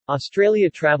Australia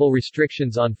travel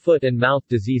restrictions on foot and mouth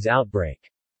disease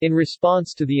outbreak. In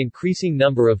response to the increasing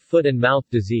number of foot and mouth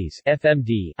disease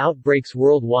 (FMD) outbreaks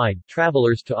worldwide,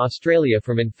 travelers to Australia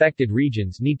from infected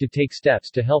regions need to take steps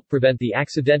to help prevent the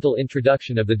accidental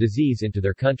introduction of the disease into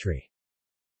their country.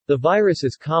 The virus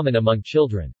is common among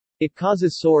children. It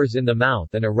causes sores in the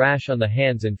mouth and a rash on the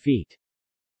hands and feet.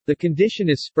 The condition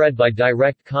is spread by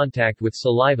direct contact with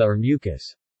saliva or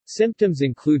mucus. Symptoms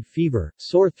include fever,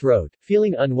 sore throat,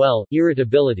 feeling unwell,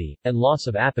 irritability, and loss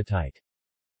of appetite.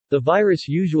 The virus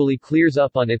usually clears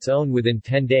up on its own within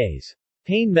 10 days.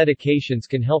 Pain medications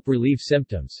can help relieve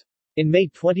symptoms. In May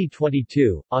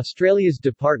 2022, Australia's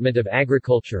Department of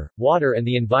Agriculture, Water and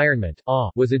the Environment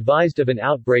was advised of an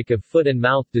outbreak of foot and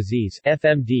mouth disease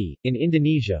 (FMD) in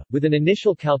Indonesia, with an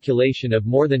initial calculation of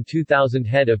more than 2,000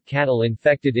 head of cattle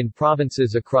infected in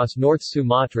provinces across North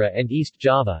Sumatra and East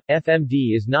Java.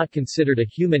 FMD is not considered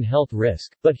a human health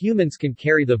risk, but humans can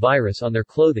carry the virus on their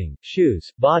clothing,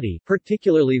 shoes, body,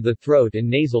 particularly the throat and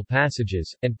nasal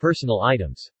passages, and personal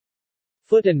items.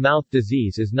 Foot and mouth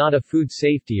disease is not a food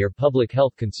safety or public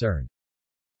health concern.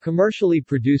 Commercially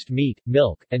produced meat,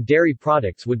 milk, and dairy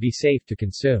products would be safe to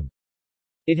consume.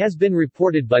 It has been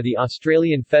reported by the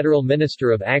Australian Federal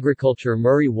Minister of Agriculture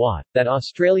Murray Watt, that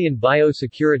Australian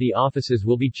biosecurity offices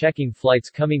will be checking flights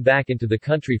coming back into the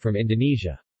country from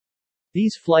Indonesia.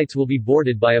 These flights will be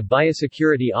boarded by a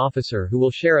biosecurity officer who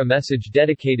will share a message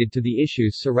dedicated to the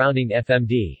issues surrounding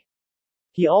FMD.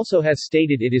 He also has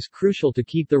stated it is crucial to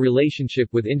keep the relationship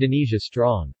with Indonesia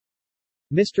strong.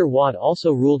 Mr. Watt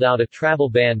also ruled out a travel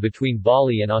ban between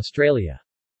Bali and Australia.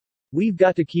 We've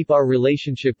got to keep our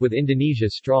relationship with Indonesia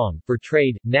strong, for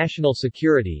trade, national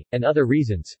security, and other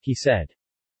reasons, he said.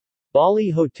 Bali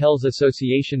Hotels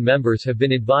Association members have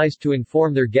been advised to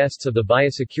inform their guests of the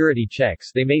biosecurity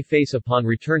checks they may face upon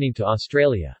returning to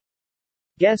Australia.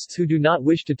 Guests who do not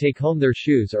wish to take home their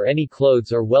shoes or any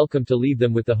clothes are welcome to leave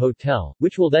them with the hotel,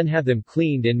 which will then have them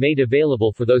cleaned and made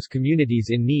available for those communities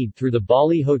in need through the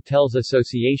Bali Hotels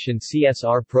Association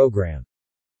CSR program.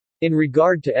 In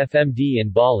regard to FMD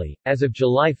in Bali, as of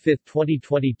July 5,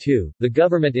 2022, the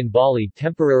government in Bali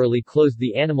temporarily closed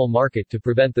the animal market to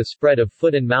prevent the spread of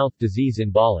foot and mouth disease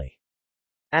in Bali.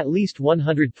 At least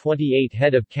 128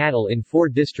 head of cattle in 4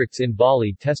 districts in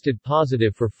Bali tested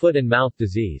positive for foot and mouth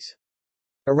disease.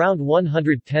 Around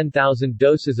 110,000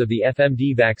 doses of the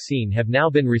FMD vaccine have now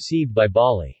been received by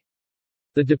Bali.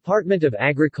 The Department of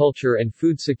Agriculture and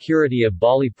Food Security of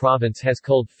Bali Province has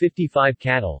culled 55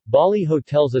 cattle. Bali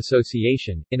Hotels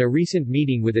Association, in a recent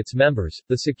meeting with its members,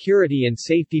 the Security and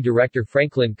Safety Director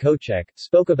Franklin Kocek,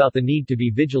 spoke about the need to be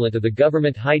vigilant of the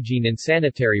government hygiene and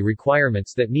sanitary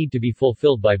requirements that need to be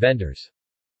fulfilled by vendors.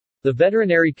 The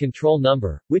Veterinary Control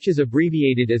Number, which is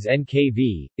abbreviated as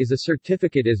NKV, is a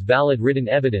certificate as valid written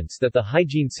evidence that the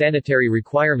hygiene sanitary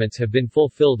requirements have been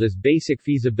fulfilled as basic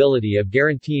feasibility of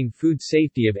guaranteeing food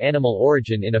safety of animal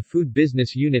origin in a food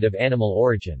business unit of animal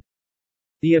origin.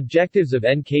 The objectives of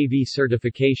NKV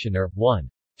certification are, 1.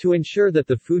 To ensure that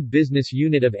the food business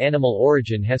unit of animal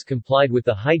origin has complied with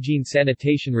the hygiene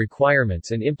sanitation requirements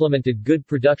and implemented good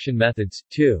production methods,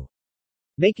 2.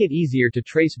 Make it easier to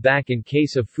trace back in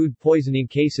case of food poisoning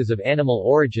cases of animal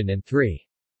origin, and 3.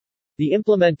 The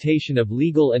implementation of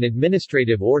legal and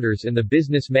administrative orders in the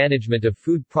business management of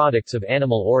food products of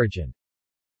animal origin.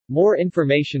 More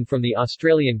information from the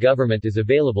Australian government is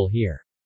available here.